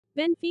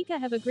Benfica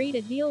have agreed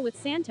a deal with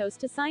Santos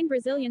to sign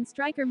Brazilian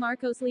striker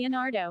Marcos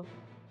Leonardo.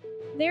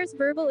 There's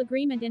verbal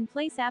agreement in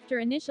place after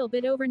initial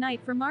bid overnight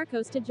for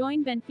Marcos to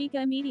join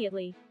Benfica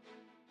immediately.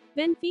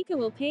 Benfica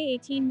will pay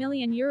 €18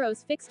 million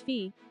fixed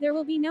fee, there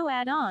will be no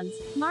add-ons.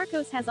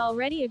 Marcos has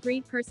already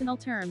agreed personal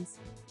terms.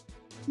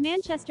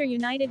 Manchester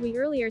United were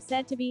earlier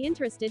said to be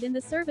interested in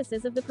the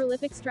services of the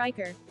prolific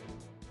striker.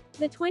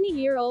 The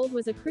 20-year-old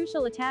was a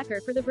crucial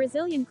attacker for the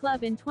Brazilian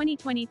club in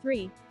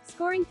 2023,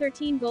 scoring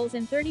 13 goals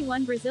in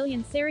 31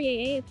 Brazilian Serie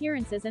A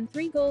appearances and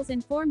 3 goals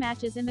in 4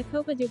 matches in the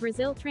Copa do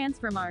Brasil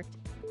transfermarkt.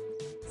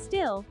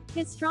 Still,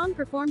 his strong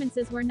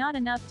performances were not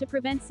enough to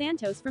prevent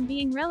Santos from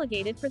being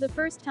relegated for the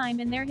first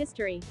time in their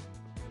history.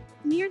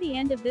 Near the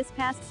end of this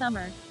past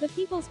summer, the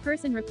People's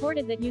Person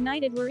reported that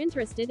United were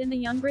interested in the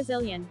young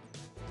Brazilian.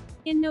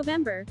 In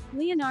November,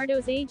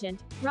 Leonardo's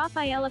agent,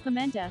 Rafaela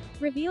Pimenta,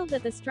 revealed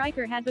that the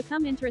striker had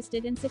become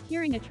interested in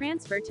securing a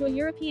transfer to a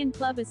European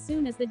club as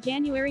soon as the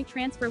January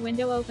transfer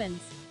window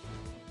opens.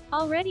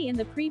 Already in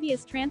the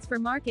previous transfer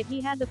market he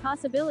had the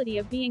possibility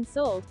of being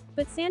sold,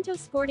 but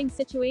Santos' sporting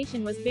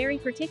situation was very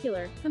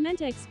particular,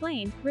 Pimenta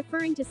explained,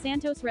 referring to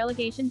Santos'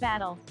 relegation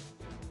battle.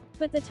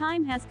 But the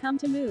time has come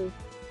to move.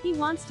 He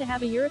wants to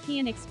have a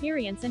European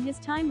experience and his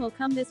time will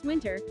come this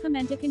winter,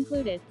 Pimenta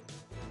concluded.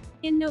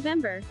 In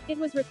November, it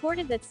was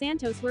reported that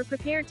Santos were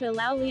prepared to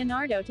allow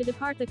Leonardo to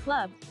depart the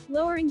club,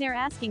 lowering their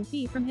asking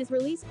fee from his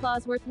release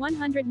clause worth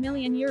 €100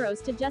 million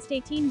to just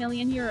 €18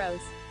 million.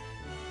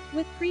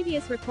 With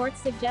previous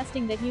reports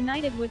suggesting that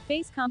United would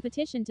face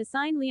competition to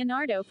sign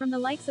Leonardo from the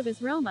likes of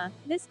AS Roma,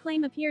 this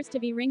claim appears to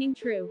be ringing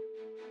true.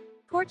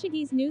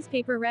 Portuguese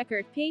newspaper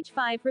Record, page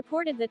 5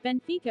 reported that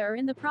Benfica are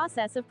in the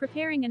process of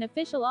preparing an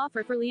official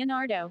offer for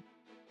Leonardo.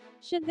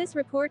 Should this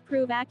report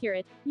prove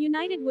accurate,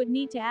 United would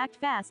need to act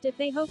fast if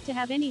they hope to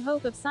have any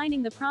hope of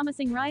signing the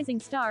promising rising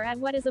star at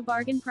what is a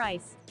bargain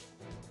price.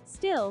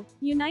 Still,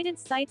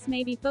 United's sights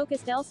may be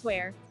focused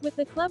elsewhere, with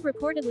the club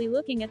reportedly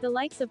looking at the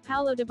likes of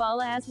Paulo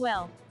Dybala as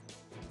well.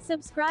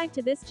 Subscribe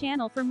to this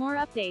channel for more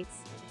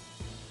updates.